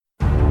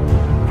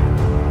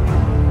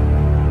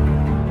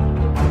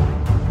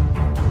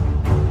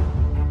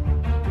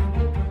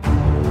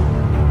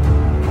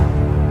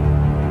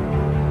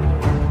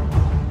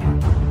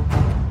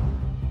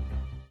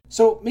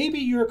So maybe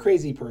you're a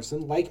crazy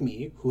person like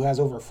me who has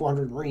over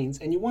 400 Marines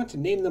and you want to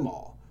name them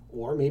all.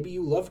 Or maybe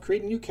you love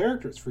creating new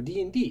characters for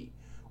D&D.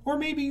 Or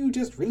maybe you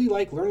just really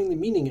like learning the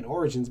meaning and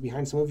origins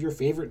behind some of your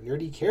favorite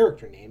nerdy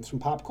character names from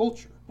pop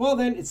culture. Well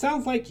then, it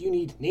sounds like you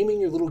need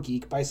Naming Your Little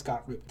Geek by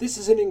Scott Rubin. This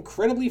is an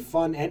incredibly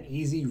fun and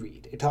easy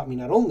read. It taught me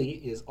not only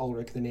is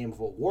Ulrich the name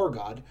of a war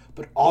god,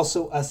 but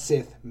also a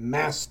Sith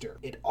master.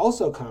 It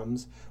also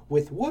comes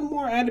with one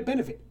more added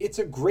benefit. It's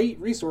a great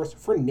resource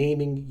for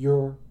naming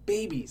your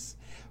babies.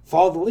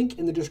 Follow the link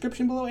in the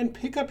description below and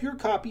pick up your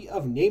copy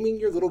of Naming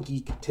Your Little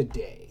Geek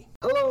today.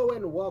 Hello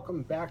and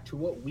welcome back to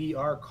what we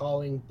are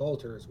calling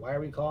bolters. Why are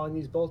we calling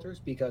these bolters?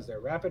 Because they're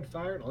rapid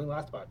fire and only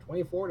last about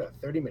 24 to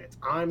 30 minutes.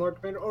 I'm Lord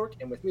Commander Orc,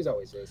 and with me as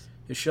always is...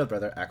 His shield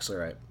brother, actually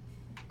right.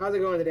 How's it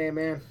going today,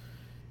 man?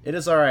 It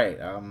is alright.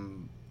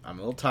 I'm a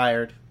little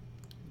tired,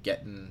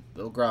 getting a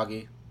little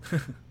groggy.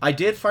 I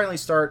did finally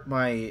start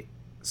my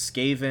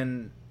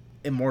Skaven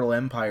Immortal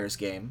Empires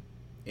game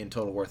in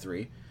Total War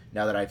 3,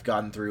 now that I've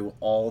gotten through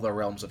all the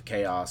Realms of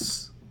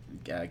Chaos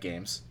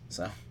games,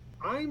 so...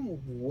 I'm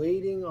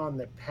waiting on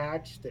the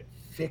patch that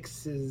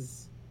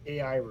fixes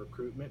AI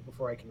recruitment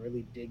before I can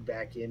really dig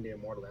back into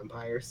Immortal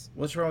Empires.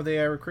 What's wrong with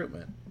AI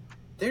recruitment?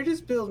 They're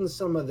just building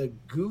some of the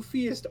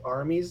goofiest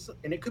armies,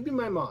 and it could be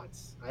my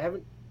mods. I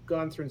haven't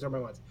gone through and started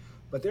my mods,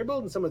 but they're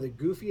building some of the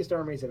goofiest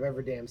armies I've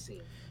ever damn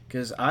seen.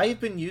 Because I've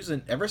been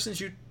using, ever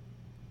since you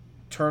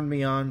turned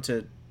me on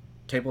to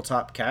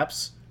tabletop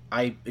caps,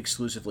 I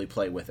exclusively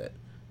play with it,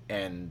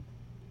 and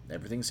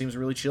everything seems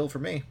really chill for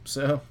me,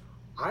 so...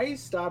 I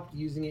stopped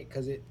using it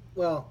because it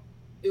was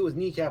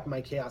kneecapping my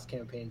chaos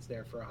campaigns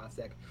there for a hot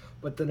sec.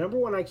 But the number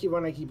one I keep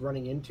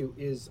running into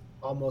is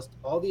almost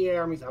all the AI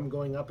armies I'm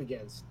going up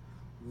against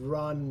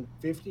run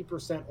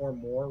 50% or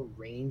more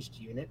ranged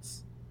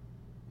units.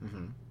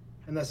 Mm-hmm.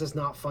 And that's just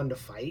not fun to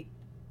fight.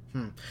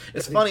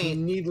 It's funny.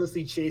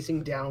 Needlessly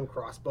chasing down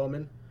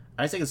crossbowmen.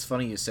 I think it's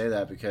funny you say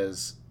that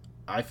because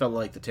I felt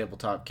like the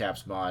Tabletop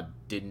Caps mod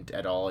didn't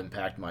at all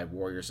impact my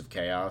Warriors of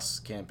Chaos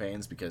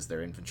campaigns because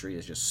their infantry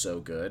is just so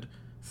good.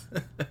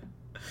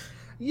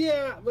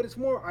 Yeah, but it's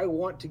more I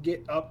want to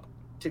get up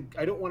to...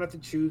 I don't want to have to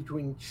choose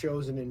between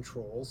Chosen and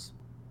Trolls.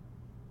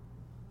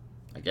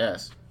 I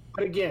guess.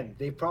 But again,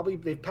 they've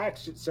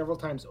patched it several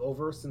times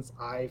over since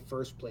I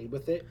first played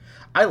with it.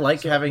 I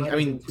like having...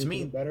 to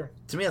me,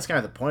 that's kind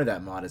of the point of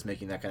that mod, is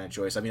making that kind of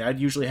choice. I mean, I'd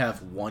usually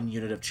have one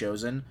unit of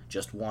Chosen,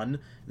 just one,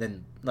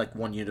 then like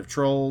one unit of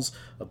Trolls,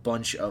 a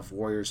bunch of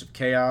Warriors of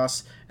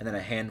Chaos, and then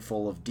a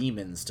handful of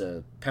Demons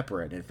to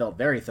pepper it. And it felt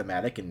very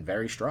thematic and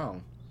very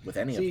strong with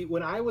any of them. See,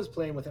 when I was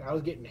playing with it, I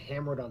was getting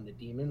hammered on the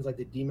Demons. Like,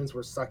 the Demons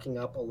were sucking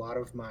up a lot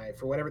of my...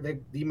 For whatever, the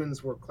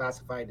Demons were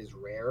classified as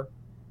rare.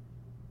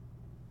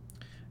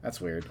 That's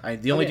weird.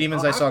 The only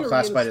demons I saw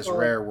classified as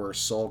rare were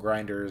Soul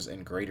Grinders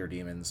and Greater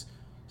Demons.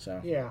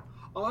 So yeah,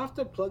 I'll have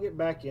to plug it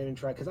back in and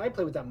try, because I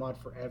played with that mod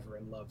forever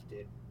and loved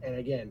it. And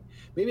again,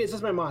 maybe it's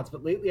just my mods,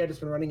 but lately I've just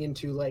been running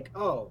into like,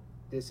 oh,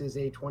 this is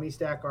a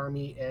 20-stack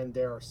army and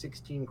there are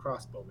 16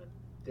 crossbowmen.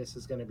 This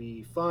is going to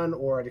be fun,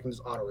 or I can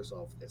just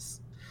auto-resolve this.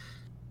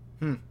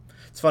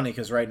 It's funny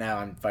because right now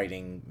I'm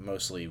fighting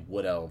mostly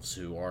Wood Elves,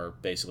 who are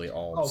basically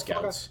all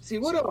scouts. See,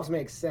 Wood Elves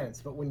makes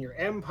sense, but when your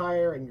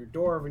Empire and your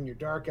Dwarf and your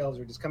Dark Elves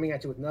are just coming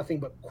at you with nothing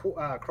but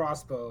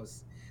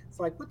crossbows, it's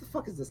like, what the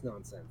fuck is this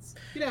nonsense?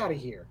 Get out of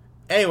here.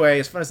 Anyway,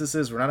 as fun as this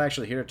is, we're not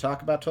actually here to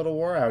talk about Total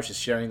War. I was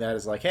just sharing that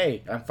as like,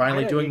 hey, I'm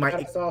finally doing my...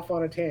 got us off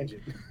on a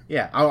tangent.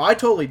 Yeah, I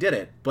totally did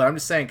it, but I'm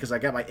just saying because I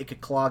got my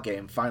Ikka Claw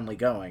game finally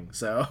going,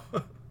 so...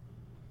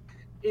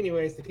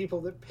 Anyways, the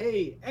people that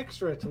pay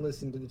extra to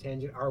listen to the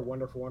tangent are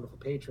wonderful, wonderful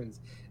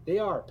patrons. They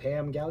are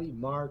Pam Galley,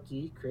 Mark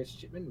E., Chris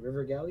Chipman,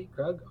 River Galley,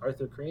 Krug,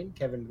 Arthur Crane,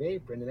 Kevin Vay,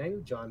 Brendan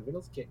Agnew, John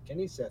Vinnels, Kit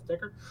Kenny, Seth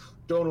Decker,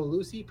 Donald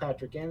Lucy,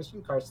 Patrick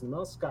Anderson, Carson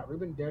Mills, Scott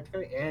Rubin, Derek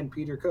Kelly, and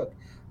Peter Cook.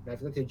 Now,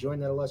 if you'd like to join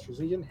that illustrious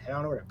legion, head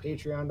on over to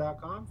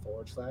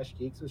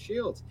patreon.com/Geeks with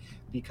Shields.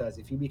 Because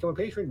if you become a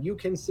patron, you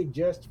can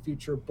suggest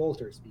future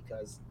bolters,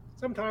 because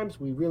sometimes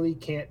we really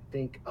can't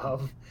think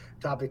of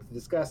topics to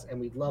discuss,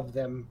 and we'd love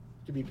them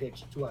to be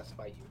pitched to us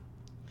by you.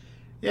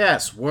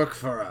 Yes, work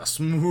for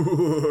us.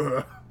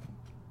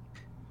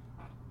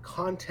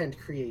 Content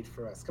create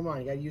for us. Come on,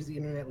 you gotta use the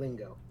internet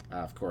lingo.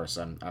 Of course,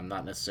 I'm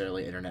not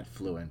necessarily internet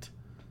fluent.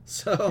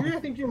 So I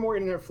think you're more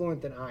internet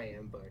fluent than I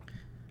am, but...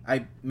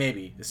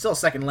 Maybe. It's still a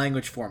second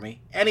language for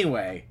me.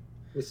 Anyway.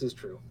 This is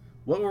true.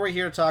 What were we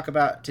here to talk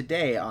about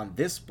today on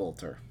this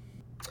bolter?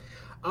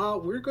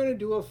 We're going to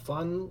do a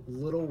fun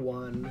little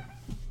one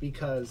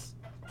because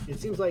it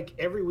seems like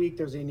every week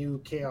there's a new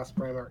Chaos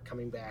Primarch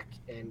coming back,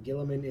 and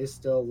Gilliman is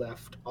still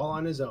left all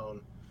on his own.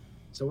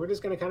 So we're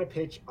just going to kind of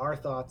pitch our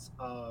thoughts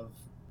of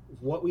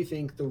what we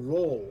think the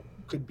role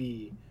could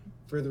be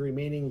for the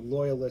remaining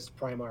Loyalist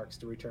Primarchs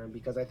to return,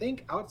 because I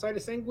think outside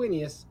of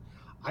Sanguinius,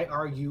 I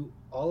argue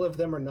all of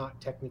them are not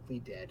technically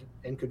dead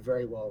and could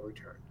very well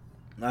return.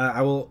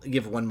 I will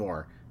give one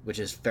more. which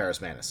is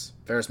Ferrus Manus.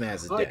 Ferrus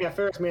Manus is Oh dead. yeah,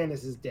 Ferrus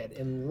Manus is dead,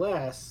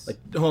 unless Like,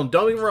 hold on,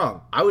 don't get me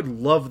wrong. I would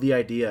love the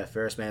idea of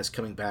Ferrus Manus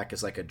coming back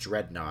as like a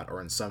dreadnought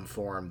or in some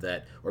form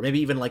that, or maybe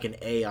even like an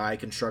AI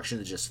construction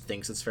that just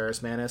thinks it's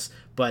Ferrus Manus.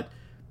 But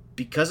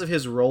because of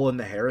his role in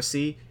the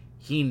heresy,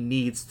 he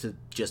needs to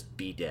just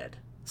be dead.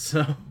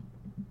 So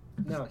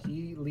no,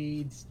 he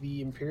leads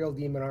the Imperial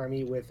Demon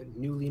Army with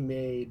newly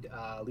made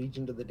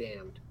Legion of the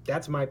Damned.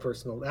 That's my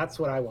personal. That's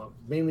what I want,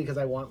 mainly because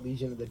I want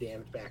Legion of the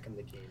Damned back in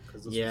the game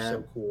because those are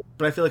so cool.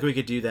 But I feel like we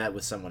could do that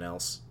with someone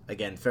else.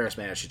 Again, Ferrus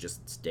Manus should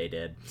just stay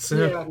dead.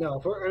 So. Yeah,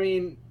 no. I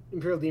mean,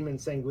 Imperial Demon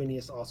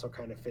Sanguinius also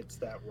kind of fits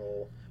that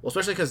role. Well,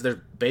 especially because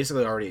there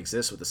basically already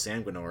exists with the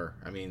Sanguinor.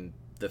 I mean,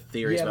 the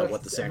theories about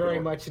what the Sanguinor... very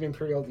much an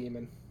Imperial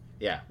Demon.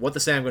 Yeah, what the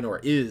Sanguinor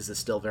is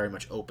still very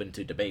much open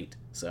to debate.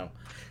 So,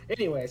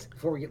 anyways,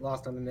 before we get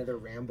lost on another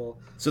ramble,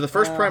 so the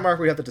first Primarch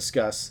we have to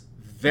discuss,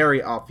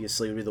 very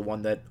obviously, would be the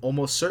one that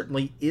almost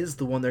certainly is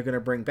the one they're going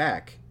to bring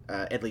back.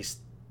 At least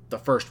the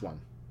first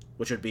one,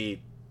 which would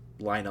be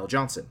Lionel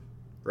Johnson,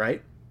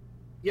 right?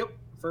 Yep,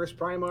 first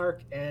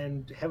Primarch,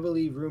 and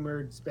heavily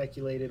rumored,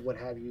 speculated, what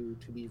have you,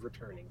 to be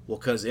returning. Well,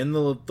 because in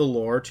the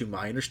lore, to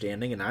my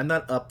understanding, and I'm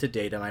not up to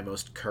date on my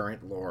most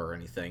current lore or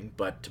anything,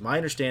 but to my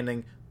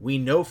understanding, we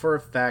know for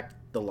a fact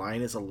the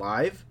Lion is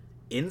alive,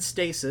 in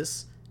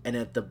stasis, and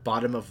at the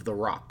bottom of the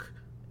rock,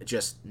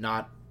 just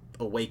not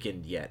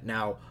awakened yet.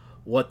 Now,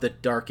 what the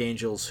Dark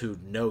Angels who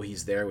know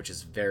he's there, which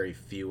is very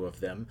few of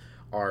them,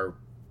 are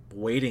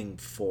waiting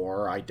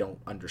for, I don't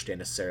understand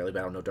necessarily, but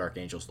I don't know Dark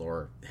Angels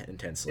lore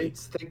intensely.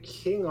 It's the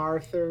King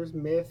Arthur's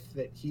myth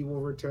that he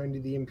will return to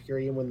the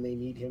Imperium when they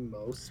need him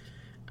most.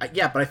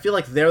 Yeah, but I feel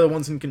like they're the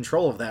ones in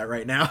control of that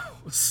right now.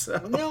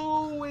 So.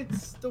 No,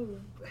 it's the...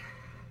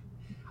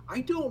 I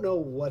don't know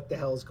what the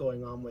hell's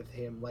going on with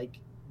him. Like,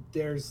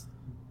 there's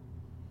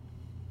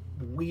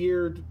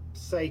weird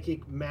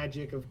psychic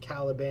magic of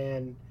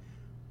Caliban,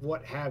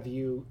 what have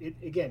you.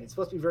 Again, it's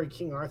supposed to be very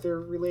King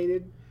Arthur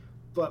related,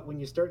 but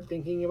when you start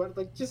thinking about it,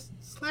 like, just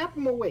slap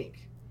him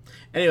awake.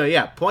 Anyway,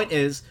 yeah, point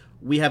is,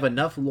 we have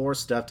enough lore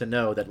stuff to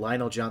know that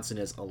Lionel Johnson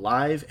is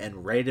alive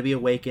and ready to be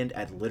awakened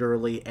at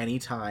literally any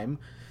time.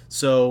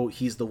 So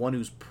he's the one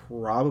who's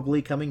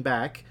probably coming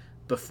back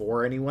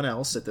before anyone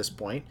else at this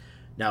point.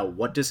 Now,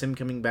 what does him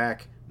coming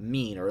back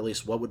mean? Or at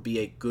least what would be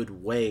a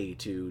good way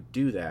to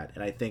do that?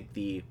 And I think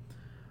the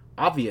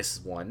obvious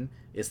one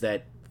is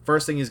that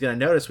first thing he's going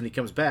to notice when he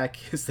comes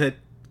back is that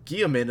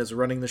Guilliman is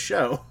running the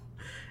show.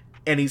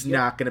 And he's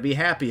not going to be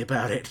happy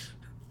about it.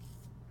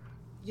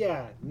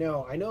 Yeah,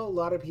 no, I know a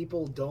lot of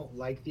people don't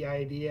like the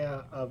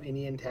idea of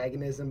any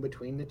antagonism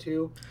between the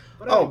two,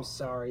 but I'm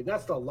sorry,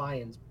 that's the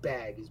Lion's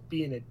bag, is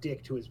being a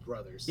dick to his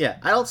brothers. Yeah,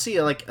 I don't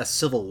see like a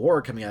civil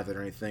war coming out of it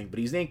or anything, but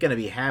he ain't going to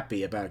be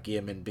happy about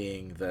Guilliman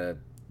being the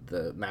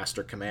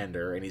master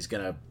commander, and he's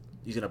gonna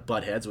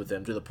butt heads with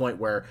him to the point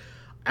where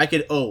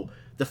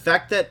the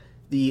fact that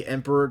the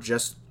Emperor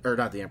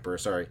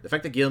the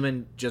fact that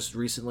Guilliman just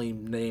recently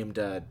named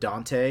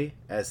Dante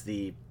as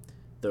the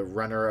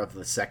runner of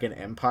the Second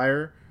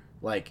Empire,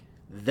 like,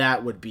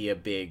 that would be a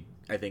big,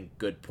 I think,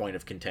 good point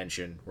of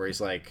contention, where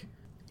he's like,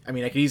 I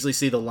mean, I could easily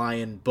see the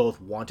Lion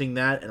both wanting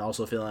that and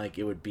also feeling like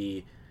it would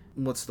be,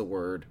 what's the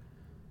word,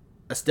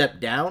 a step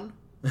down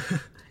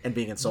and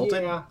being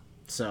insulting. Yeah.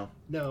 So.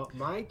 No,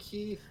 my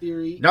key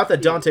theory... Not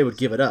that Dante would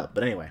give it up,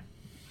 but anyway.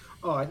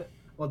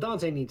 Well,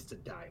 Dante needs to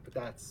die, but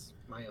that's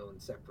my own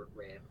separate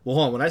rant. Well,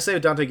 hold on. When I say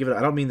Dante give it up,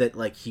 I don't mean that,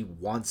 like, he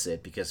wants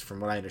it, because from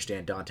what I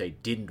understand, Dante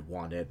didn't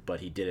want it, but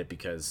he did it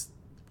because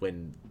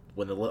when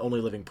the only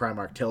living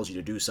Primarch tells you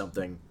to do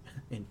something,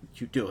 and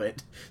you do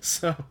it.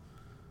 So.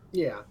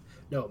 Yeah.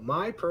 No,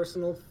 my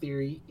personal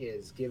theory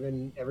is,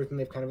 given everything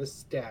they've kind of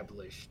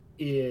established,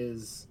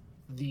 is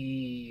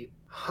the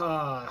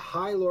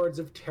High Lords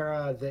of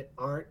Terra that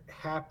aren't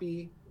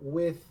happy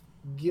with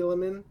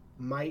Guilliman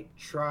might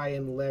try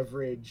and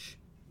leverage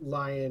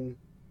Lion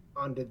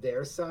onto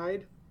their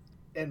side.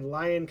 And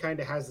Lion kind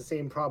of has the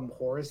same problem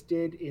Horus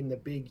did in the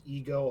big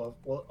ego of,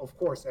 well, of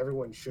course,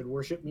 everyone should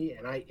worship me,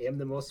 and I am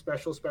the most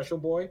special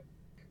boy.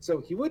 So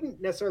he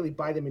wouldn't necessarily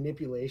buy the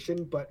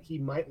manipulation, but he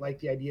might like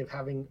the idea of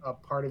having a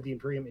part of the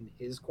Imperium in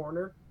his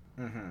corner.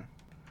 Mm-hmm.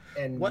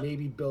 And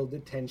maybe build the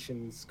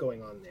tensions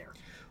going on there.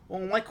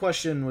 Well, my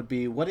question would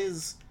be, what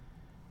is...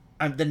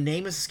 the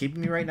name is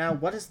escaping me right now.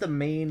 What is the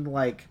main,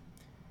 like,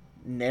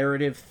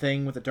 narrative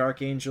thing with the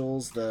Dark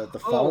Angels, the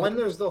Fallen?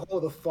 There's the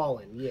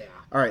Fallen, yeah.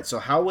 Alright, so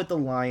how would the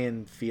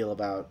Lion feel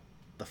about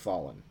the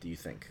Fallen, do you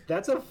think?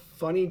 That's a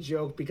funny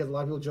joke, because a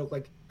lot of people joke,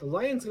 like, the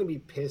Lion's going to be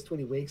pissed when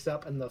he wakes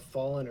up and the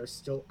Fallen are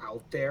still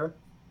out there.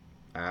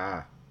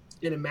 And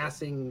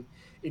amassing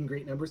in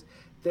great numbers.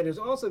 Then there's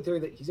also a theory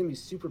that he's going to be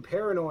super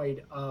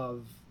paranoid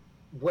of,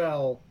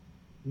 well,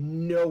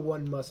 no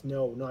one must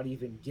know, not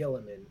even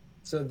Guilliman.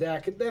 So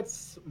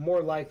that's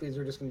more likely as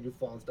they're just going to do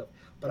Fallen stuff.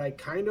 But I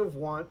kind of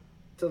want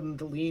them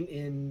to lean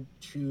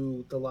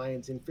into the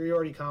Lion's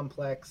inferiority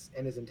complex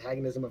and his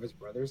antagonism of his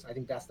brothers. I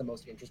think that's the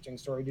most interesting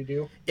story to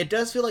do. It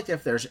does feel like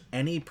if there's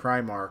any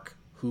Primarch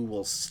who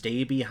will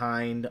stay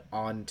behind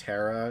on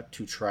Terra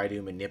to try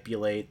to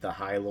manipulate the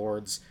High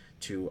Lords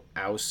to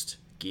oust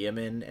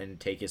Guilliman and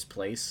take his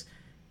place,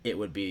 it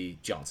would be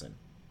Johnson.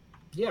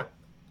 Yeah,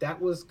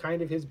 that was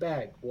kind of his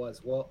bag.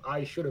 Was, well,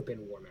 I should have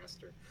been War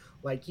Master.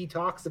 Like he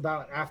talks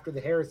about after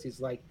the heresies,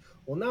 like,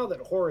 well, now that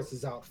Horus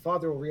is out,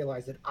 Father will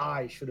realize that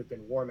I should have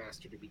been War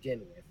Master to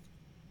begin with.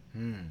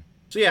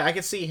 So yeah, I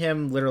could see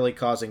him literally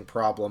causing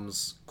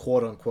problems,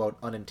 quote unquote,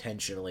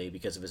 unintentionally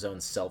because of his own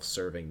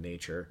self-serving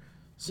nature.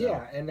 So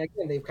Yeah, and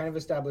again, they've kind of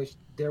established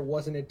there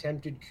was an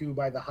attempted coup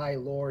by the High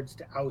Lords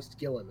to oust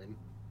Guilliman.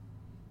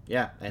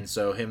 yeah, and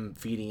so him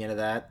feeding into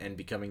that and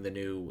becoming the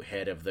new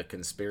head of the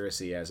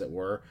conspiracy, as it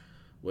were,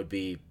 would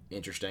be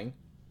interesting.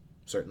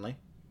 Certainly.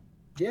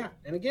 Yeah,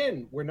 and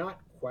again, we're not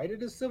quite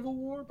at a civil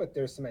war, but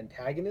there's some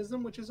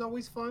antagonism, which is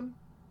always fun.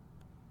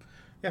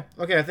 Yeah.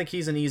 Okay. I think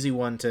he's an easy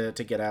one to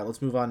get out.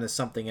 Let's move on to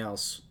something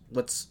else.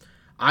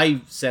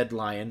 I said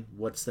Lion.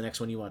 What's the next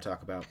one you want to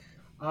talk about?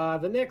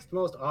 The next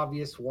most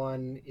obvious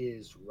one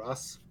is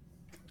Russ.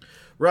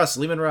 Russ,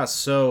 Lehman Russ.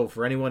 So,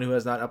 for anyone who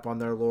has not up on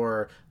their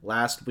lore,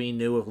 last we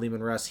knew of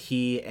Lehman Russ,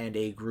 he and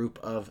a group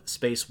of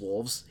space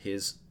wolves,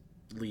 his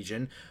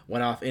legion,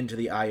 went off into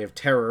the Eye of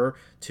Terror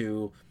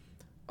to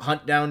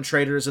hunt down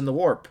traitors in the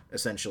warp,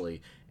 essentially.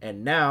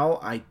 And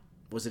now,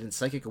 was it in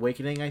Psychic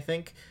Awakening, I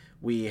think?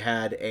 We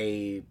had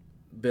a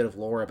bit of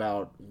lore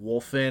about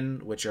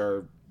Wolfen, which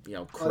are,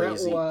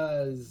 crazy. Oh,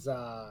 that was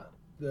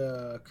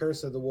the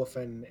Curse of the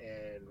Wolfen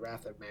and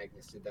Wrath of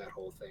Magnus did that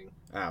whole thing.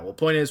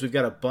 Point is, we've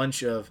got a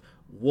bunch of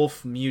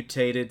wolf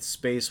mutated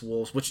space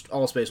wolves, which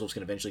all space wolves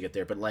can eventually get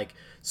there, but like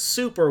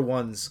super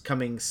ones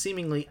coming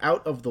seemingly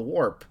out of the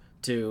warp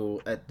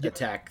to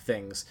attack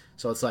things.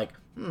 So it's like,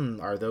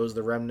 are those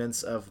the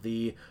remnants of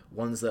the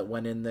ones that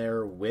went in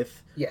there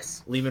with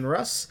Lehman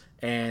Russ?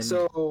 And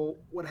so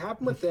what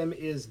happened with them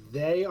is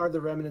they are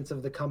the remnants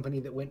of the company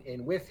that went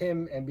in with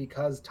him, and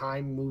because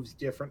time moves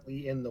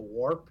differently in the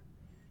warp,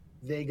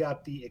 they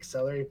got the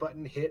accelerate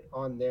button hit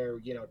on their,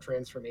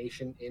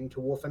 transformation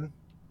into Wolfen.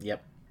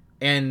 Yep.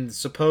 And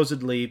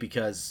supposedly,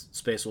 because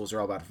Space Wolves are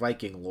all about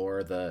Viking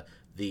lore, the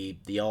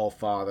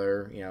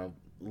All-Father,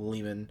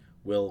 Lehman,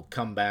 will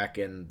come back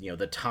in,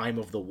 the time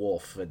of the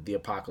wolf, the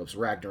apocalypse,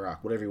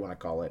 Ragnarok, whatever you want to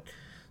call it.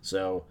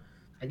 So,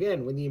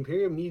 again, when the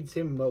Imperium needs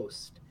him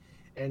most,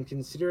 and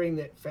considering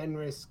that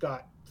Fenris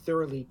got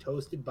thoroughly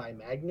toasted by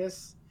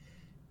Magnus,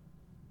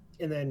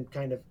 and then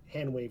kind of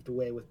hand-waved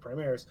away with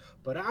Primarchs,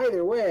 but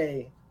either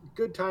way,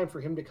 good time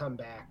for him to come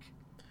back.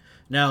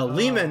 Now,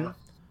 Lehman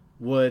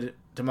would,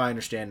 to my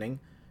understanding,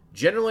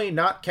 generally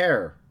not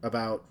care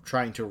about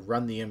trying to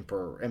run the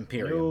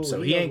Imperium, No,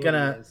 so he ain't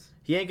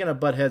gonna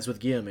butt heads with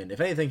Guilliman. If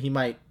anything, he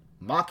might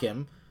mock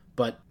him.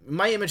 But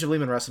my image of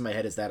Lehman Russ in my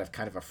head is that of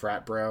kind of a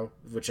frat bro,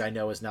 which I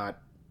know is not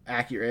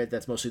accurate.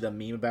 That's mostly the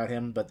meme about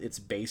him, but it's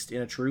based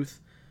in a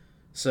truth.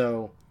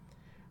 So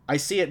I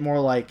see it more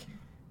like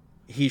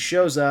he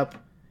shows up,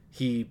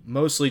 he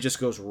mostly just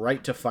goes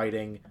right to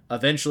fighting.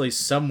 Eventually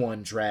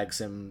someone drags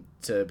him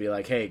to be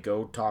like, hey,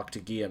 go talk to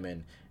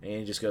Guilliman. And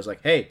he just goes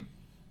like, hey,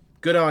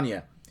 good on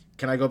you.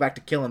 Can I go back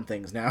to killing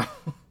things now?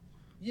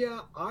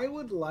 Yeah, I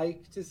would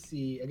like to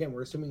see, again,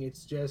 we're assuming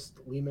it's just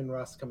Lehman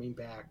Russ coming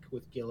back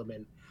with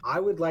Guilliman. I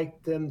would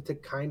like them to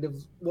kind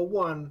of,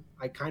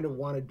 I kind of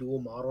want a dual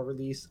model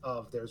release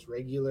of there's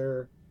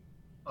regular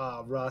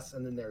Russ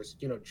and then there's,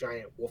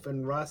 giant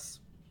Wolfen Russ.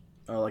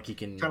 Oh, like he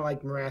can... Kind of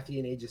like Marathi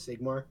in Age of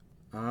Sigmar.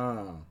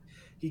 Oh.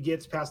 He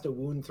gets past a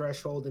wound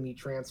threshold and he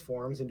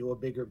transforms into a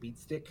bigger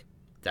beatstick.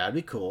 That'd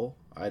be cool.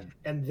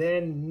 And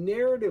then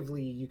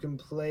narratively, you can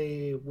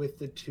play with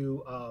the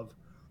two of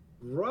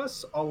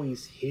Russ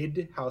always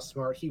hid how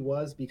smart he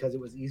was because it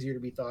was easier to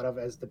be thought of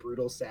as the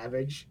brutal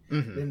savage.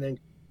 Mm-hmm. And then,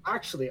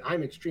 actually,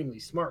 I'm extremely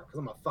smart because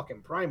I'm a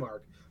fucking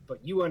Primarch, but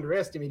you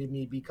underestimated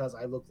me because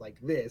I look like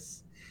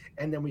this.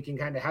 And then we can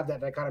kind of have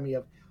that dichotomy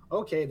of,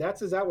 okay,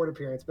 that's his outward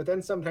appearance, but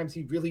then sometimes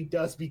he really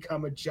does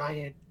become a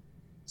giant,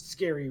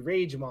 scary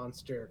rage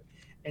monster.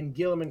 And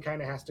Guilliman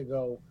kind of has to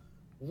go,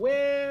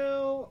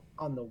 well,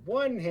 on the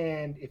one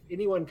hand, if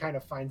anyone kind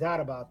of finds out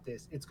about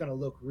this, it's going to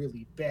look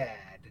really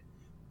bad.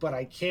 But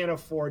I can't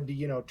afford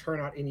to, turn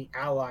out any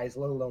allies,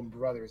 let alone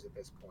brothers at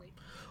this point.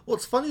 Well,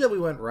 it's funny that we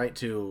went right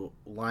to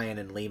Lion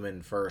and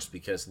Lehman first,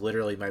 because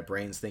literally my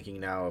brain's thinking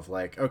now of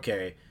like,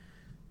 okay,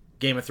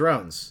 Game of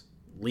Thrones.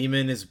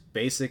 Lehman is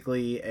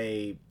basically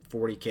a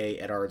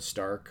 40k Eddard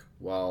Stark,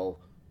 while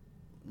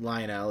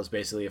Lionel is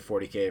basically a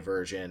 40k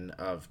version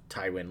of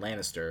Tywin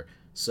Lannister.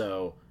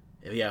 So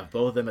if you have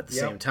both of them at the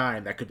same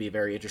time, that could be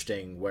very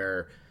interesting,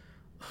 where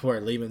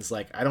Lehman's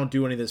like, I don't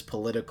do any of this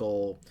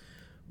political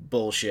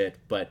bullshit,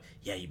 but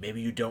yeah, maybe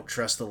you don't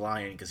trust the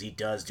Lion because he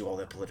does do all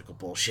that political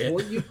bullshit.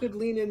 Well, you could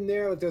lean in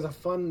there. There's a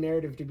fun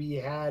narrative to be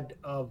had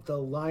of the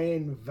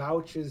Lion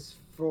vouches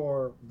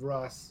for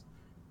Russ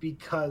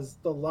because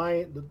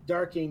the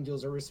Dark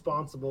Angels are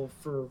responsible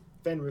for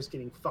Fenris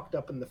getting fucked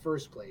up in the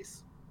first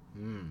place.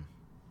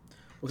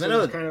 Well,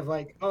 so it's kind of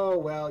like, oh,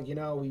 well,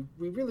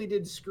 we really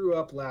did screw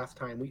up last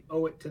time. We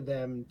owe it to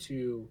them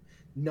to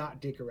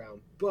not dick around.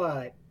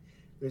 But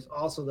there's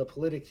also the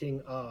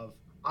politicking of,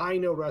 I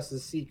know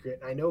Russ's secret,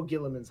 and I know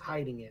Gilliman's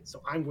hiding it,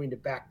 so I'm going to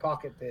back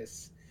pocket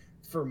this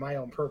for my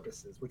own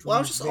purposes, which Well, would I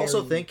be was just very...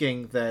 also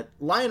thinking that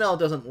Lionel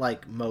doesn't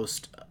like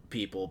most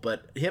people,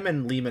 but him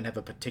and Lehman have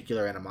a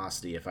particular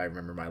animosity, if I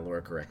remember my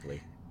lore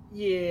correctly.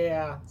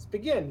 Yeah,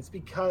 it's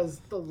because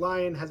the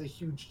lion has a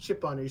huge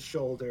chip on his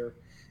shoulder,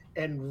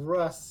 and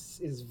Russ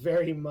is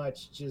very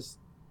much just,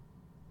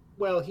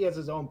 well, he has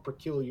his own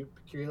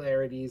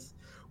peculiarities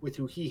with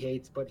who he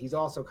hates, but he's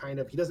also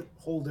he doesn't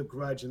hold a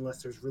grudge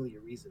unless there's really a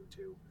reason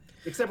to.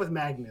 Except with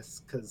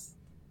Magnus, because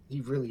he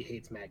really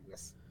hates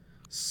Magnus.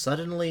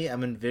 Suddenly,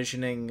 I'm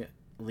envisioning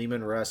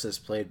Lehman Russ as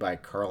played by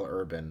Carl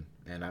Urban,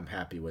 and I'm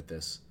happy with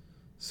this.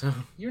 So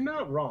You're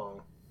not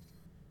wrong.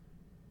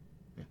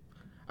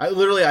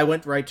 I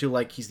went right to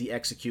like he's the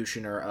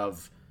executioner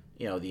of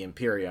the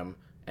Imperium,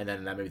 and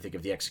then that made me think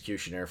of the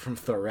executioner from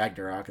Thor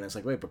Ragnarok, and I was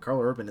like, wait, but Carl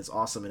Urban is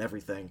awesome and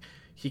everything.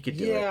 He could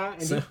do it. Yeah,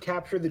 and he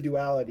captured the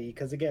duality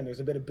because again, there's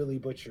a bit of Billy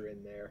Butcher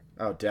in there.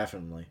 Oh,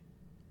 definitely.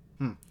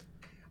 All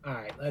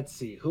right, let's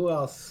see who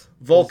else.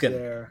 Vulcan. Is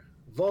there?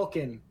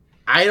 Vulcan.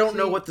 I don't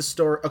know what the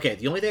story. Okay,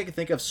 the only thing I can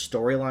think of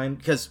storyline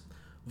because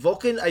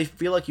Vulcan, I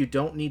feel like you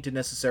don't need to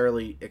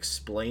necessarily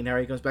explain how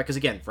he comes back because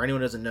again, for anyone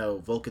who doesn't know,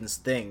 Vulcan's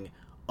thing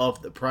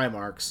of the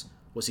Primarchs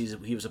was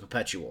he was a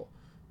perpetual.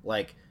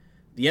 Like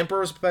the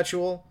Emperor was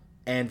perpetual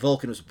and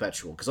Vulcan was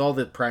perpetual because all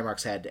the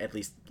Primarchs had at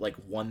least like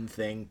one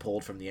thing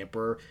pulled from the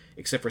Emperor,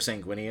 except for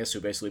Sanguinius, who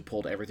basically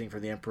pulled everything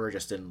from the Emperor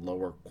just in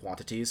lower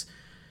quantities.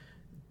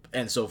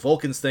 And so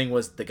Vulcan's thing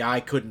was the guy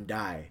couldn't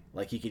die.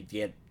 Like he could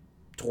get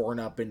torn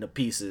up into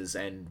pieces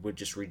and would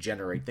just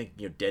regenerate. Think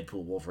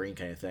Deadpool, Wolverine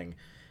kind of thing.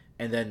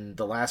 And then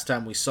the last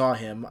time we saw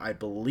him, I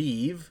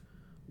believe,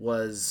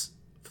 was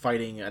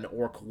fighting an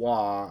Orc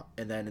Wa,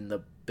 and then in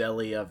the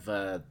belly of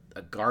a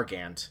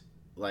Gargant,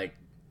 like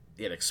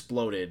it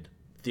exploded.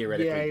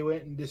 Theoretically, yeah, he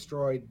went and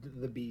destroyed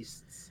the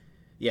beasts.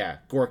 Yeah,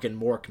 Gork and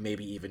Mork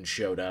maybe even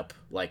showed up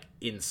like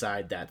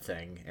inside that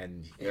thing,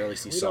 and or at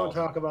least he saw. We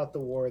don't talk about the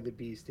War of the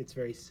Beast. It's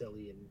very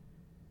silly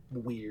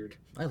and weird.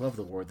 I love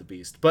the War of the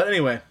Beast, but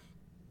anyway,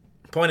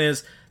 point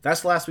is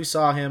that's the last we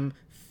saw him.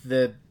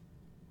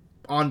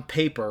 On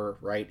paper,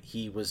 right,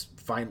 he was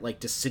fine, like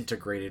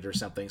disintegrated or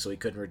something, so he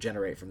couldn't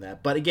regenerate from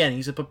that. But again,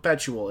 he's a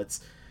perpetual.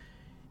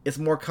 It's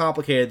more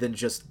complicated than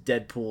just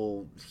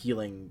Deadpool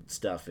healing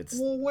stuff.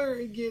 Well, where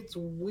it gets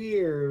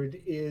weird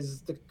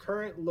is the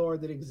current lore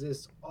that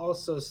exists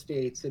also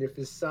states that if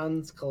his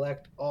sons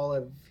collect all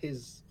of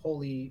his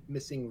holy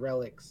missing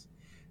relics,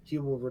 he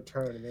will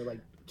return. And they're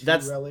like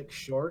relics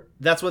short.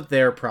 That's what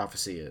their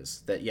prophecy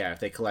is. That, yeah, if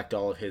they collect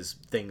all of his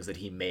things that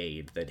he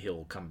made, that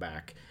he'll come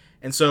back.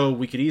 And so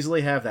we could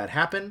easily have that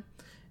happen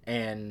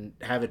and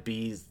have it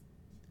be...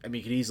 I mean,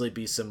 it could easily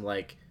be some,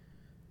 like,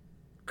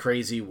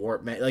 crazy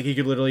warp... Like, he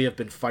could literally have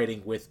been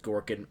fighting with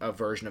Gork a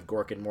version of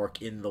Gork and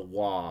Mork in the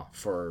Wa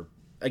for,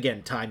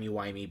 again,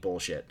 timey-wimey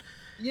bullshit.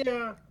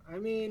 Yeah, I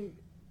mean,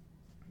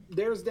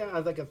 there's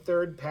that, like, a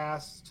third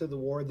pass to the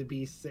War of the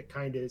Beasts that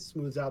kind of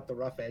smooths out the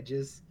rough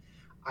edges.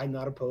 I'm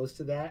not opposed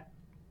to that.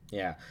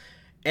 Yeah.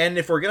 And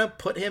if we're going to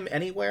put him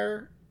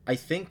anywhere, I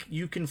think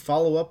you can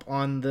follow up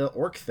on the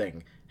Orc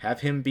thing.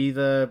 Have him be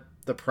the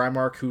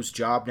Primarch whose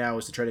job now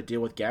is to try to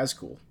deal with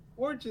Gazgul.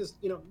 Or just,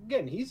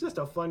 again, he's just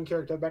a fun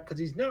character back because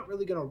he's not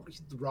really going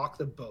to rock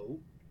the boat.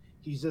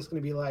 He's just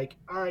going to be like,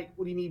 all right,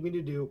 what do you need me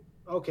to do?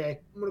 Okay,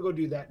 I'm going to go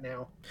do that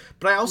now.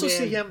 But I also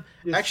see him,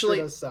 actually,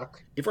 does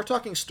suck. If we're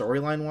talking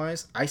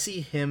storyline-wise, I see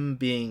him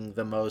being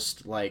the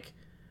most, like...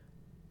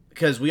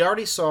 Because we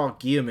already saw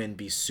Guilliman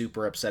be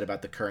super upset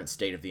about the current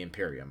state of the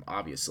Imperium,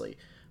 obviously.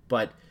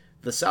 But...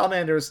 The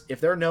Salamanders, if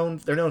they're known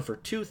for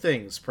two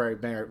things,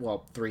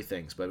 three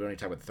things, but we only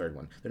talk about the third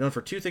one. They're known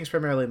for two things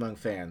primarily among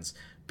fans,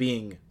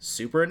 being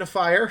super into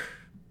fire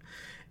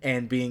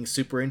and being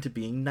super into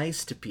being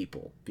nice to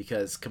people,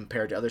 because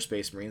compared to other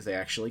Space Marines, they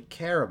actually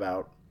care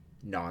about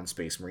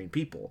non-Space Marine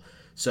people.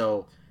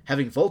 So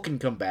having Vulcan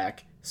come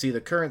back, see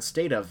the current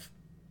state of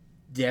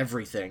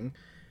everything,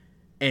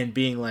 and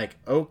being like,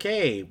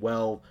 okay,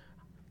 well...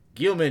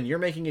 Guilliman, you're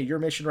making it your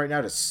mission right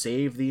now to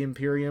save the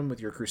Imperium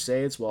with your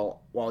crusades.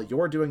 Well, while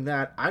you're doing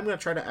that, I'm going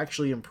to try to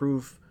actually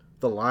improve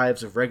the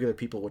lives of regular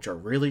people, which are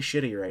really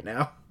shitty right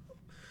now.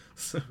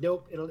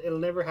 Nope, it'll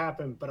never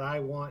happen, but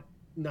I want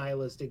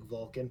nihilistic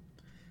Vulcan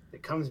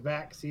that comes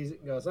back, sees it,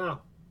 and goes,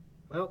 oh,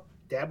 well,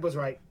 Dad was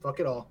right. Fuck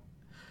it all.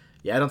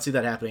 Yeah, I don't see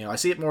that happening. I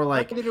see it more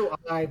like... Neither do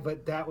I,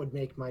 but that would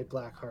make my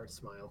black heart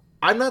smile.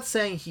 I'm not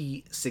saying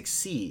he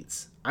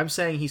succeeds. I'm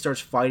saying he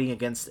starts fighting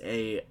against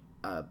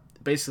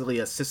basically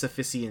a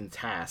Sisyphusian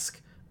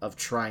task of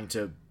trying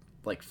to,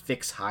 like,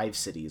 fix hive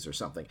cities or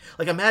something.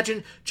 Like,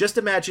 imagine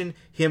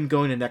him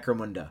going to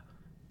Necromunda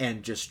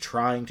and just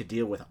trying to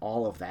deal with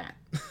all of that.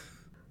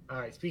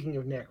 Alright, speaking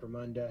of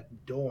Necromunda,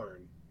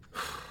 Dorn.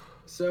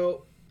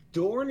 So,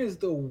 Dorn is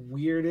the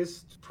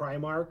weirdest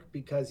Primarch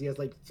because he has,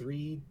 like,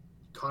 3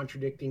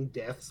 contradicting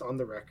deaths on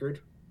the record.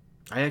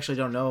 I actually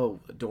don't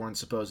know Dorn's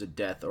supposed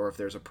death or if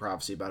there's a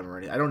prophecy about him or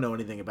anything. I don't know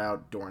anything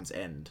about Dorn's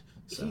end.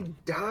 So.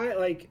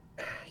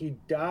 He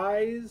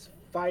dies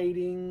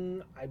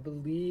fighting, I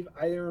believe,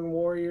 Iron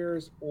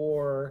Warriors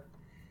or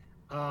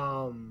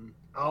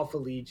Alpha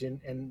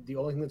Legion, and the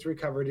only thing that's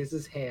recovered is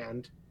his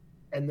hand.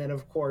 And then,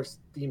 of course,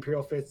 the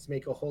Imperial Fists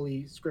make a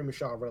holy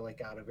Scrimshaw relic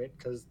out of it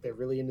because they're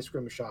really into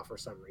Scrimshaw for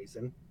some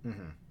reason.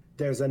 Mm-hmm.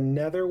 There's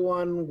another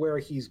one where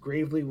he's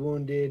gravely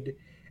wounded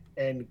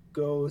and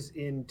goes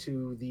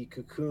into the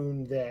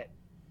cocoon that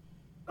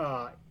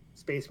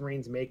Space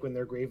Marines make when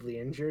they're gravely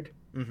injured.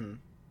 Mm-hmm.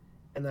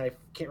 And then I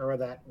can't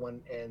remember that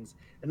one ends.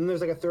 And then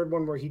there's like a third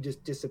one where he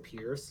just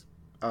disappears.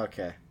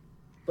 Okay.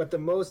 But the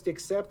most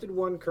accepted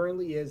one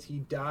currently is he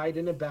died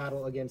in a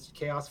battle against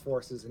Chaos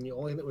Forces, and the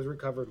only thing that was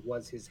recovered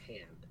was his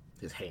hand.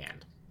 His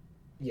hand.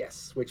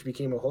 Yes, which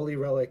became a holy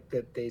relic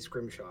that they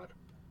scrimshawed.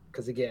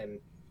 Because again,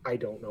 I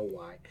don't know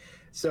why.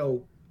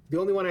 So the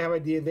only one I have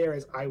idea there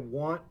is I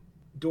want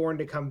Dorn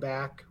to come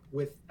back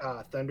with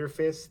Thunder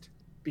Fist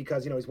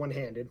because, he's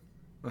one-handed.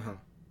 Uh-huh.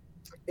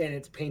 And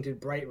it's painted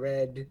bright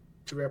red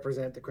to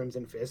represent the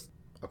Crimson Fist.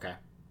 Okay.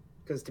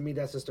 Because to me,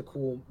 that's just a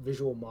cool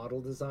visual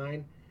model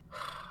design.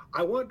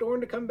 I want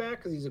Dorn to come back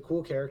because he's a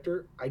cool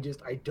character. I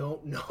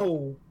don't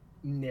know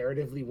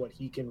narratively what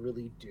he can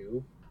really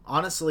do.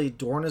 Honestly,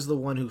 Dorn is the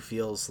one who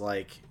feels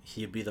like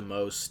he'd be the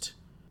most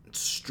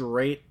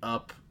straight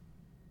up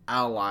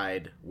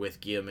allied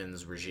with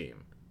Guilliman's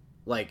regime.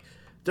 Like,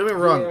 don't get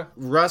me wrong, Yeah.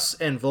 Russ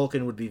and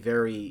Vulcan would be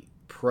very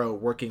pro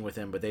working with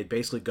him, but they'd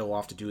basically go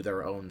off to do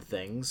their own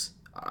things.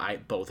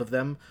 Both of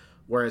them.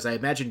 Whereas I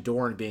imagine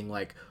Dorn being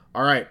like,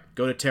 all right,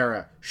 go to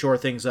Terra, shore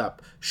things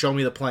up, show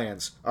me the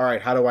plans. All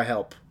right, how do I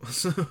help?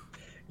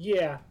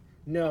 Yeah,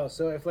 no.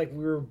 So if we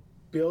were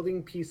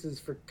building pieces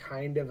for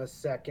kind of a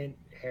second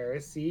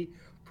heresy,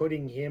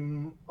 putting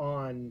him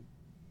on,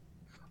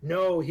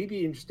 no, he'd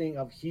be interesting.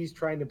 He's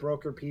trying to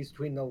broker peace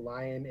between the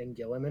Lion and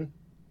Guilliman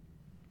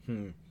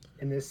in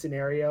this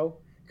scenario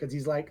because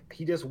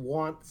he just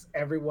wants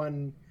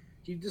everyone.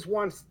 He just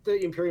wants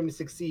the Imperium to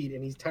succeed,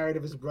 and he's tired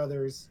of his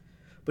brothers.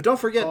 But don't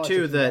forget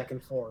too that back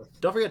and forth.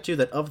 Don't forget too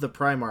that of the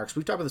Primarchs,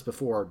 we've talked about this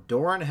before.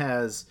 Dorn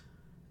has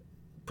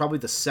probably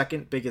the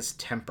second biggest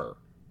temper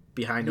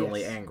behind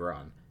only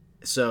Angron.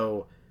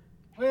 So,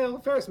 well,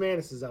 Ferrus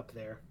Manus is up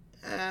there.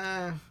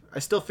 I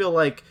still feel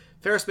like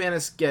Ferrus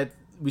Manus get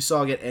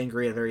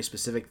angry at a very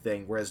specific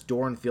thing, whereas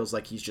Dorn feels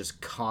like he's just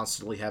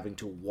constantly having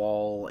to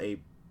wall a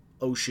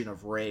ocean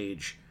of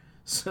rage.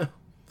 So,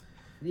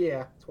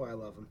 yeah, that's why I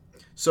love him.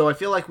 So I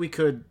feel like we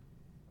could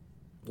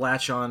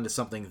latch on to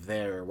something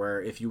there where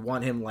if you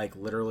want him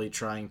literally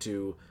trying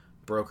to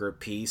broker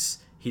peace,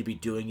 he'd be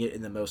doing it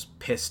in the most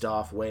pissed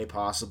off way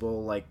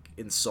possible,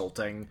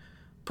 insulting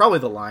probably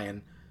the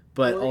Lion,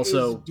 but or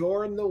also is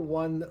Dorn the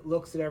one that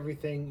looks at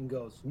everything and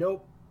goes,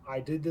 nope, I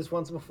did this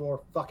once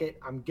before, fuck it,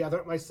 I'm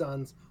gathering up my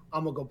sons,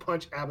 I'm gonna go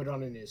punch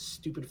Abaddon in his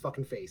stupid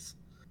fucking face.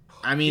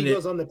 I mean, he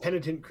goes on the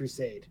penitent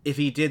crusade. If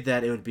he did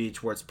that, it would be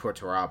towards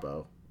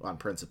Perturabo on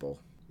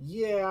principle.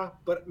 Yeah,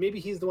 but maybe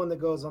he's the one that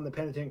goes on the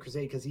penitent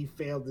crusade because he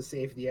failed to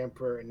save the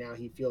Emperor and now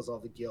he feels all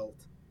the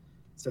guilt.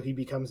 So he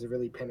becomes a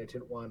really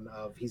penitent one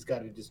of he's got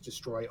to just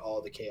destroy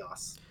all the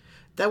chaos.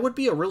 That would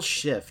be a real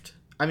shift.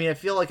 I mean, I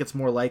feel like it's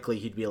more likely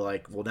he'd be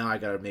like, well, now I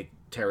got to make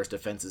Terra's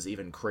defenses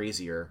even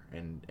crazier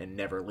and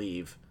never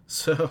leave.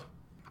 So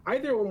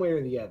either one way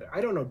or the other.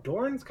 I don't know.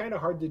 Dorn's kind of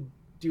hard to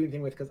do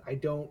anything with because I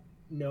don't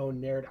know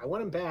narrative. I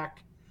want him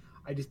back.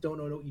 I just don't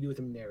know what you do with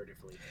him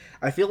narratively.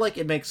 I feel like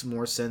it makes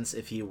more sense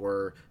if he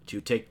were to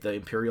take the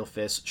Imperial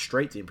Fists,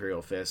 straight the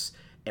Imperial Fists,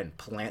 and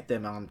plant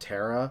them on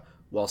Terra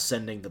while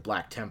sending the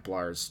Black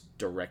Templars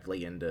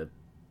directly into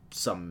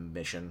some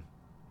mission.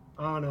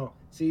 I don't know.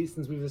 See,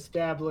 since we've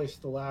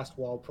established the Last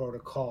Wall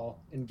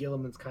Protocol and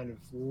Guilliman's kind of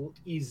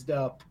eased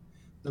up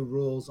the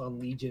rules on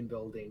Legion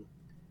building,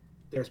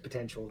 there's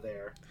potential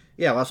there.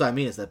 Yeah, well, that's what I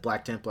mean is that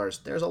Black Templars,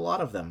 there's a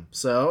lot of them,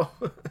 so...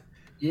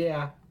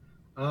 Yeah.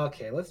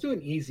 Okay, let's do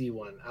an easy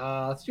one.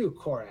 Let's do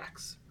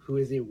Corax, who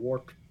is a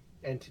warp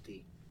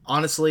entity.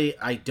 Honestly,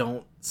 I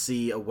don't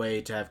see a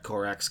way to have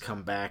Corax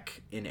come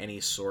back in any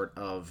sort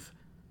of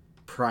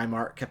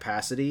Primarch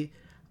capacity.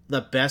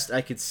 The best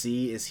I could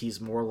see is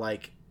he's more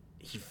like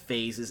he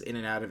phases in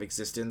and out of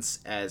existence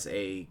as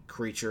a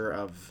creature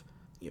of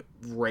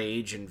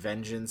rage and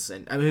vengeance.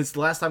 And I mean, it's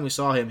the last time we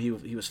saw him, he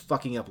was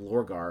fucking up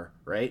Lorgar,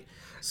 right?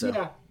 So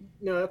yeah,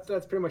 no,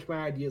 that's pretty much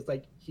my idea. Is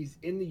he's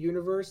in the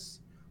universe,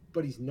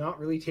 but he's not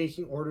really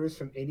taking orders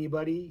from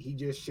anybody. He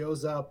just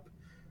shows up.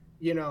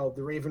 The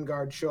Raven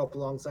Guard show up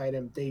alongside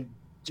him. They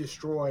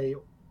destroy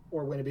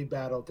or win a big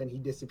battle. Then he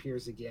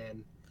disappears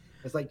again.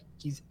 It's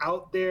he's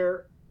out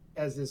there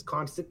as this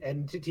constant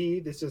entity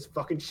that's just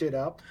fucking shit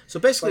up. So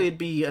basically, it'd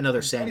be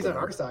another Sanguinor. He's on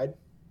our side.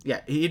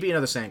 Yeah, he'd be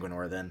another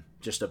Sanguinor then.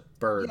 Just a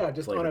bird. Yeah,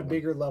 just on a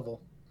bigger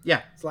level.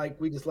 Yeah. It's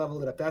we just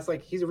leveled it up. That's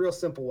he's a real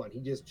simple one. He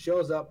just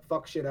shows up,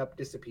 fucks shit up,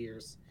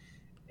 disappears.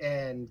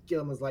 And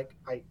Guilliman's I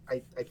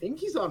think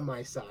he's on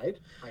my side.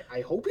 I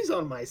hope he's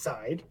on my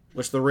side.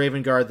 Which the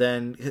Raven Guard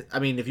then... I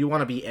mean, if you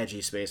want to be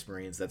edgy Space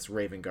Marines, that's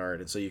Raven Guard.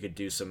 And so you could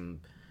do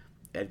some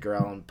Edgar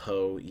Allan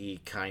Poe-y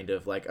kind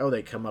of like, oh,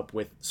 they come up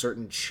with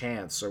certain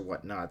chants or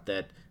whatnot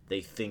that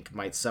they think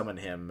might summon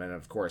him, and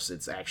of course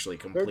it's actually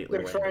completely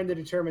They're trying to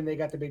determine. They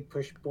got the big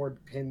pushboard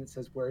pin that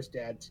says "Where's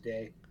Dad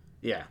today?"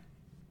 Yeah.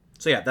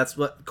 So yeah, that's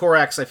what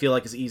Korax I feel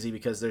like is easy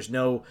because there's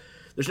no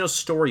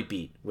story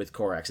beat with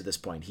Korax at this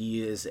point.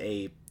 He's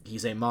a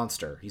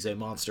monster. He's a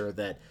monster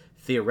that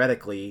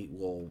theoretically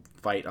will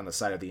fight on the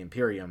side of the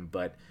Imperium,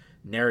 but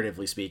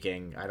narratively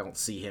speaking, I don't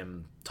see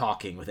him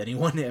talking with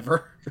anyone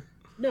ever.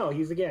 No,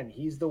 he's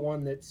the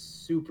one that's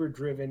super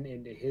driven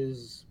into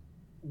his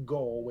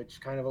goal,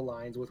 which kind of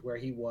aligns with where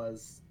he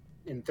was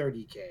in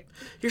 30K.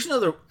 Here's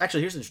an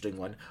interesting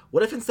one.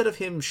 What if instead of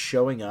him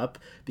showing up,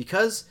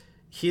 because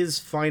his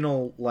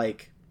final,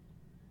 like,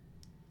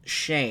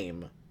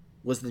 shame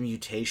was the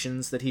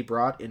mutations that he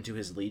brought into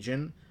his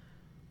legion,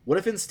 what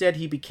if instead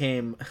he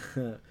became,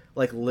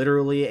 like,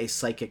 literally a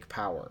psychic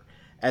power?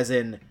 As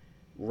in,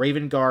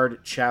 Raven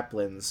Guard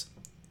chaplains,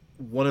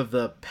 one of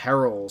the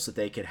perils that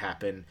they could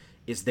happen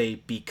is they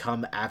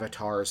become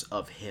avatars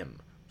of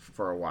him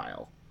for a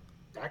while.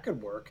 That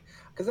could work.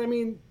 Because, I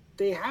mean,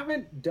 they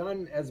haven't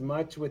done as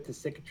much with the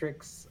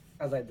cicatrix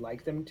as I'd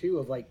like them to,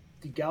 of, like,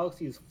 the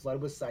galaxy is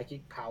flooded with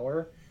psychic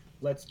power.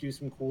 Let's do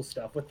some cool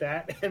stuff with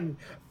that. And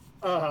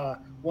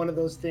one of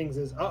those things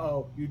is,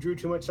 you drew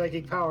too much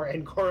psychic power,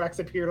 and Korax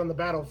appeared on the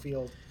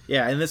battlefield.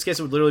 Yeah, in this case,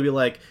 it would literally be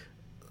like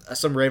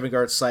some Raven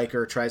Guard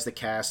psyker tries to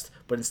cast,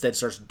 but instead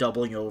starts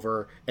doubling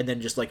over, and then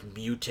just, like,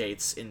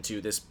 mutates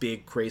into this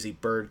big, crazy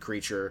bird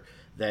creature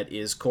that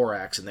is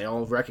Korax, and they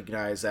all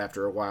recognize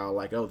after a while,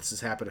 like, oh, this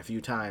has happened a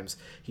few times.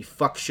 He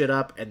fucks shit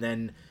up, and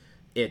then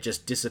it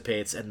just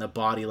dissipates, and the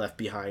body left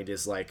behind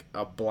is, like,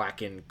 a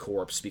blackened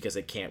corpse because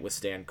it can't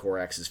withstand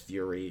Korax's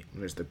fury.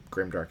 And there's the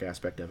grimdark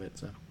aspect of it,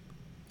 so.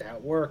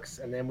 That works,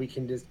 and then we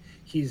can just...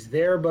 He's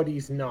there, but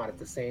he's not at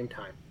the same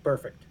time.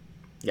 Perfect.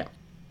 Yeah.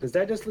 Does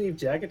that just leave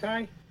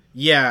Jagatai?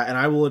 Yeah, and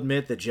I will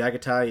admit that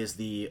Jagatai is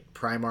the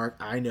Primarch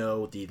I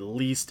know the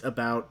least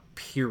about,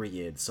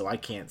 period, so I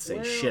can't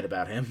say shit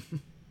about him.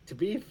 To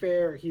be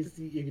fair, he's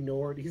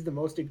the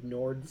most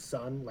ignored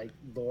son, like,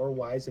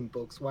 lore-wise and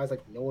books-wise.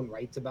 Like, no one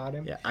writes about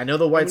him. Yeah, I know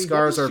the White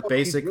Scars are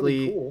basically...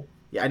 Really cool.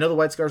 Yeah, I know the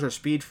White Scars are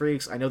speed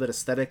freaks. I know that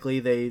aesthetically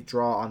they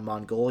draw on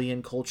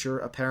Mongolian culture,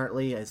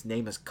 apparently. His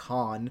name is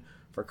Khan,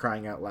 for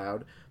crying out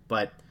loud.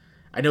 But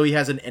I know he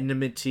has an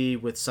enmity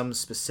with some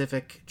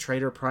specific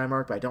traitor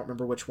Primarch, but I don't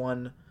remember which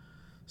one.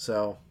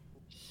 So...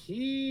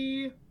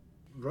 He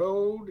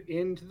rode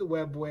into the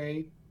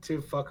Webway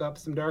to fuck up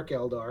some Dark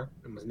Eldar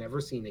and was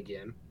never seen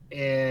again.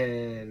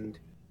 And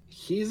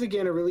he's,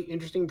 again, a really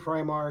interesting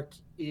Primarch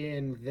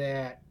in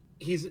that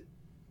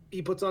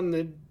he puts on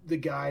the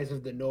guise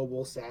of the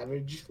noble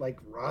savage, like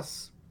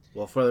Russ.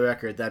 Well, for the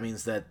record, that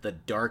means that the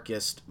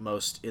darkest,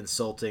 most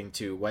insulting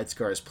to White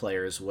Scars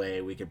players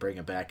way we could bring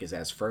him back is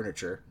as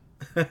furniture.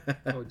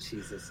 Oh,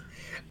 Jesus.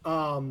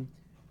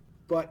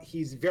 But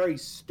he's very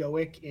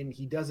stoic, and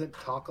he doesn't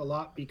talk a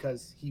lot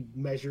because he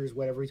measures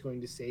whatever he's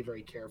going to say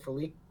very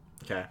carefully.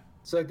 Okay.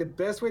 So, like, the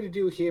best way to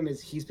do him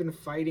is he's been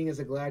fighting as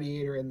a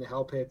gladiator in the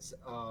hell pits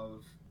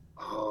of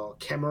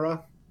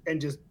Chimera and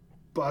just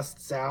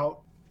busts out.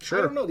 Sure.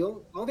 I don't know.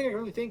 The only thing I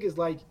really think is,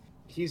 like,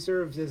 he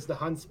serves as the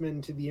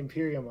huntsman to the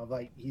Imperium of,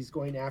 like, he's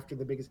going after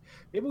the biggest...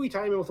 Maybe we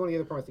tie him in with one of the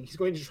other parts. He's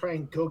going to try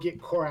and go get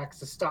Korax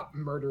to stop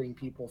murdering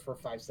people for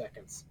 5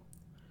 seconds.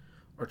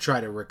 Or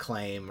try to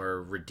reclaim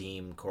or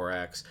redeem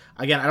Korax.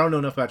 Again, I don't know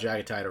enough about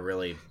Jagatai to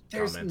really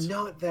comment. There's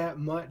not that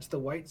much. The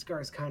White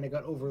Scars kind of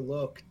got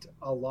overlooked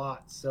a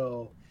lot,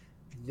 so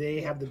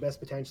they have the best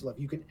potential if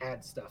you can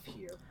add stuff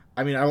here.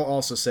 I mean, I will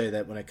also say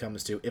that when it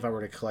comes to, if I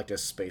were to collect a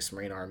Space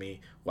Marine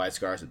army, White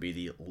Scars would be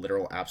the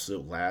literal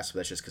absolute last, but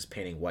that's just because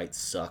painting white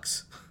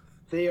sucks.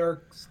 They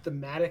are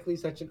thematically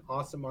such an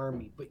awesome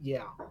army, but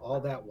yeah,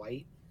 all that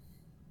white.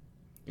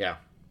 Yeah.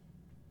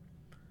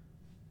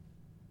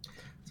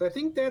 So I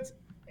think that's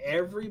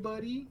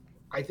everybody.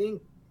 I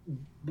think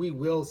we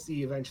will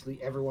see eventually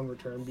everyone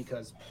return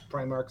because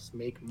Primarchs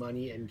make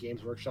money and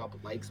Games Workshop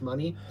likes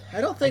money.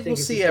 I don't think we'll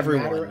see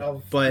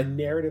everyone, but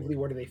narratively,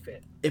 where do they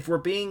fit? If we're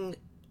being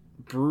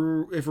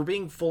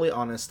fully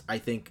honest, I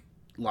think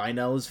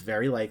Lionel's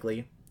very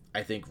likely.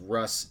 I think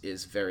Russ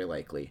is very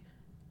likely.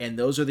 And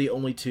those are the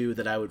only two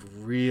that I would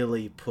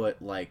really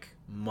put, like,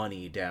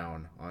 money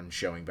down on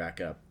showing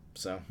back up.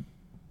 So.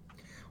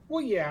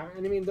 Well, yeah,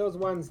 and I mean, those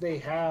ones, they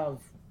have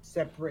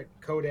separate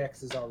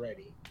codexes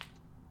already.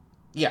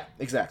 Yeah,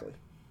 exactly.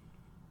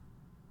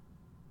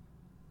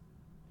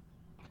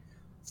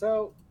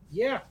 So,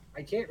 yeah,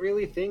 I can't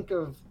really think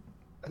of...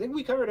 I think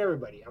we covered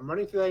everybody. I'm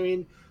running through, I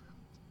mean...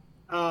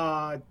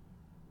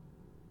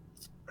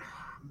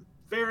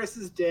 Varys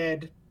is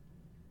dead.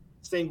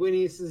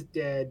 Sanguinius is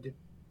dead.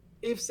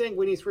 If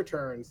Sanguinius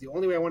returns, the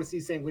only way I want to see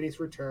Sanguinius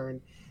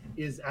return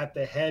is at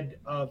the head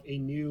of a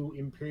new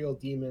Imperial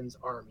Demons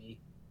army.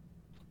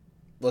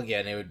 Well,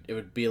 again, it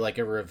would be like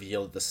a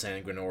reveal that the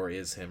Sanguinor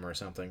is him or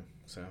something.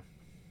 So.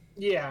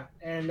 Yeah,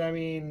 and I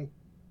mean,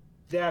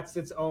 that's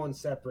its own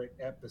separate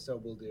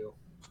episode we'll do.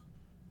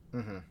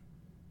 Mm-hmm.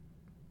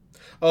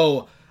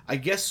 Oh, I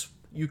guess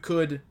you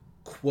could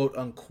quote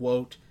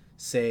unquote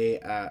say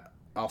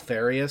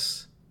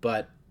Alfarius,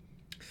 but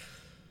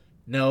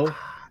no,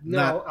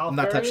 No, I'm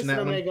not touching Alfarius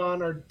and that one.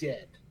 Omegon are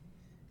dead.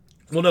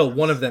 Well, no,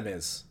 one of them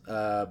is.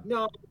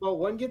 No, well,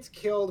 one gets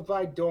killed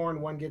by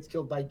Dorn, one gets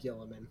killed by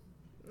Gilliman.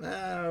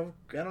 I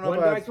don't know One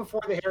about. dies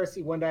before the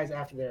heresy, one dies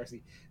after the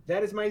heresy.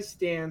 That is my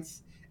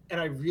stance, and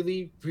I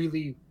really,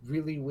 really,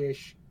 really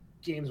wish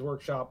Games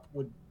Workshop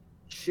would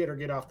shit or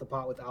get off the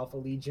pot with Alpha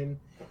Legion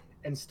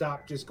and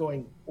stop just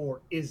going,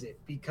 or is it?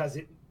 Because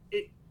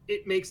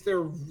it makes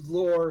their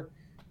lore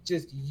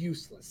just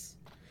useless.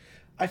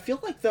 I feel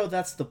like, though,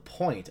 that's the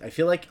point. I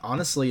feel like,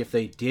 honestly, if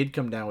they did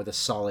come down with a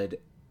solid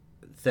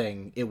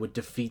thing, it would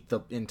defeat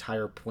the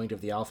entire point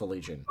of the Alpha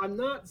Legion. I'm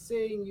not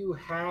saying you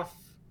have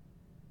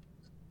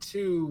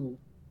to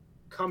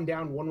come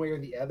down one way or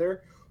the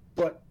other,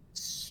 but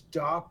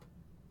stop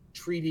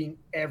treating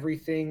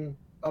everything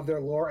of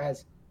their lore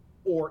as,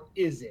 or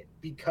is it?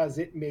 Because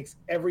it makes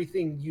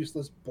everything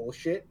useless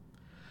bullshit.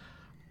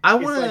 I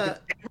want to.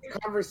 Like every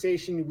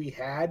conversation we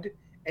had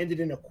ended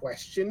in a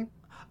question.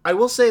 I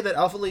will say that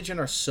Alpha Legion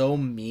are so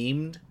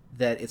memed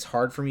that it's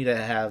hard for me to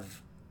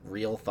have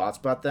real thoughts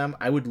about them.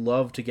 I would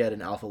love to get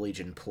an Alpha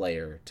Legion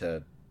player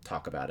to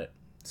talk about it.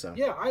 So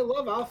yeah, I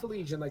love Alpha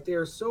Legion. Like, they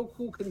are so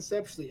cool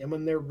conceptually, and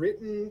when they're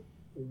written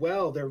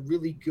well, they're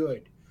really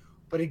good.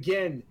 But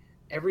again,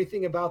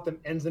 everything about them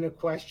ends in a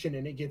question,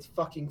 and it gets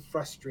fucking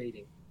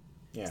frustrating.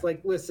 Yeah. It's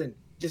like, listen,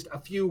 just a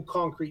few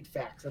concrete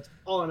facts. That's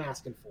all I'm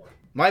asking for.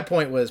 My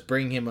point was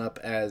bringing him up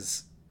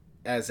as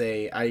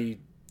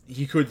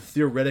he could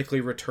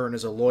theoretically return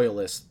as a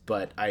loyalist,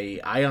 but I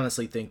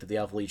honestly think that the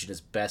Alpha Legion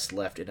is best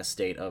left in a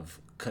state of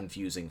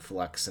confusing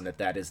flux, and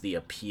that is the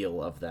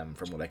appeal of them,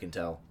 from what I can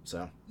tell.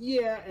 So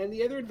yeah, and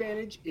the other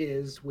advantage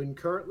is, when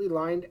currently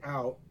lined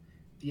out,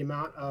 the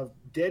amount of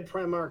dead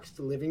Primarchs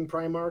to living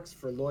Primarchs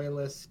for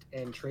loyalist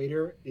and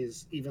traitor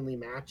is evenly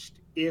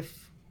matched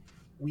if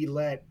we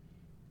let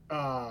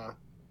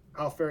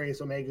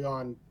Alfarius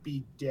Omegon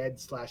be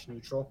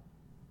dead/neutral.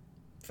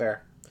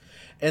 Fair.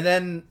 And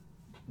then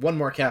one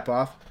more cap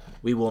off.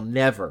 We will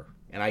never,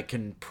 and I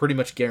can pretty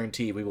much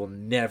guarantee we will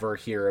never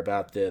hear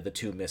about the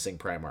two missing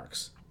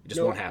Primarchs. It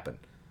just won't happen.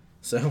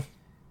 So,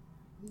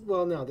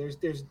 well, no, there's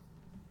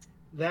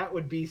that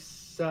would be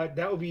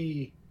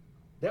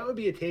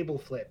a table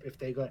flip if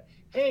they go,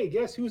 hey,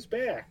 guess who's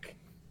back?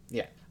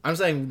 Yeah. I'm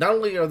saying not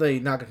only are they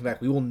not going to come back,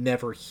 we will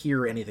never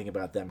hear anything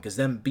about them, because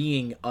them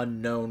being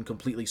unknown,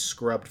 completely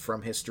scrubbed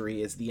from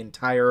history, is the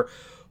entire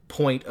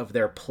point of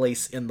their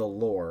place in the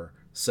lore.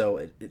 So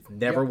it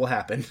never will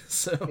happen.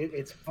 So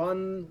it's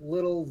fun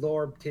little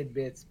lore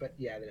tidbits, but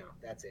yeah, no,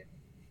 that's it.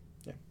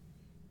 Yeah.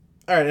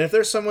 All right, and if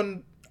there's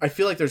someone, I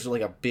feel like there's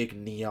like a big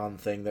neon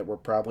thing that we're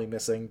probably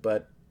missing,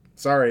 but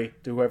sorry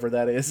to whoever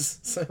that is.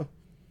 So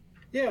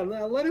yeah,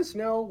 let us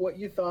know what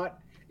you thought.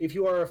 If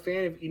you are a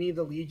fan of any of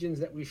the legions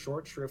that we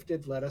short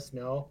shrifted, let us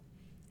know.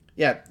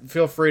 Yeah,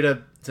 feel free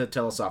to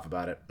tell us off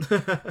about it.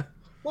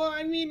 Well,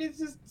 I mean, it's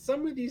just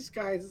some of these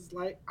guys, it's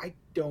like, I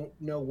don't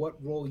know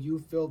what role you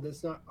filled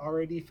that's not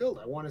already filled.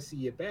 I want to see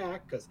you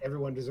back, because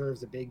everyone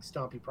deserves a big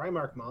stompy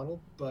Primarch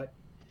model, but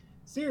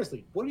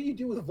seriously, what do you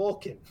do with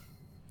Vulcan?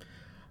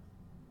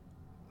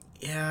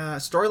 Yeah,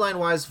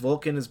 storyline-wise,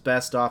 Vulcan is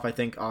best off, I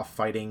think,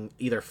 fighting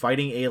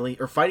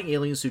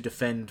aliens who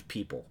defend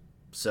people.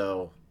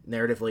 So,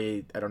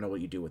 narratively, I don't know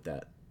what you do with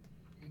that.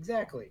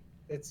 Exactly.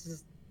 It's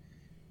just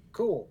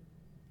cool.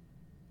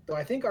 Though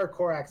I think our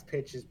Korax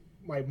pitch is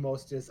my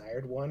most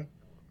desired one,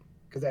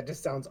 because that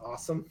just sounds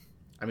awesome.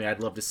 I mean, I'd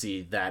love to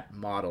see that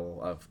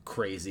model of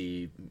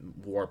crazy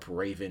warp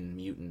raven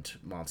mutant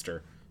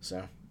monster.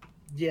 So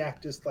yeah,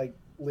 just like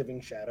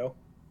living shadow.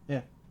 Yeah.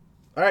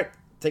 All right,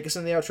 take us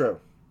in the outro.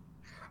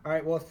 All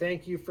right, well,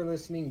 thank you for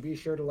listening. Be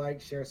sure to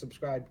like, share,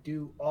 subscribe,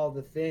 do all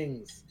the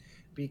things,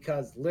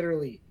 because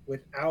literally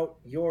without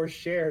your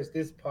shares,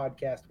 this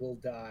podcast will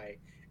die,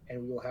 and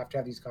we will have to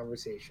have these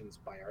conversations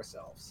by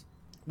ourselves.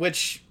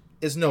 Which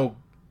is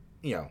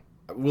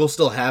we'll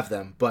still have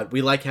them, but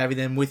we like having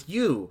them with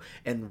you.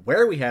 And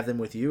where we have them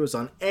with you is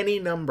on any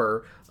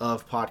number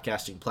of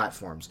podcasting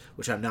platforms,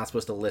 which I'm not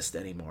supposed to list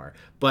anymore.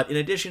 But in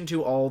addition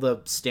to all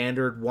the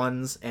standard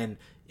ones, and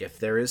if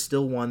there is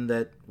still one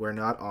that we're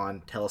not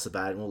on, tell us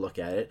about it and we'll look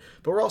at it.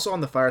 But we're also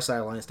on the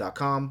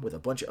firesidealliance.com with a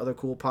bunch of other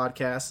cool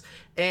podcasts.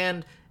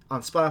 And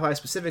on Spotify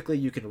specifically,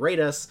 you can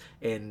rate us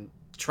and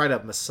try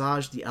to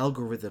massage the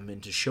algorithm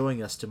into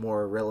showing us to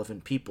more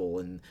relevant people,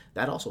 and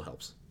that also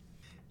helps.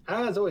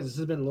 As always, this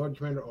has been Lord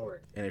Commander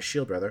Ulrich. And his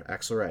shield brother,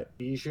 Axel Wright.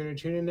 Be sure to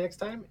tune in next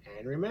time,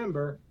 and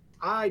remember,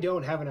 I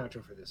don't have an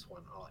outro for this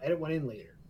one. I'll edit one in later.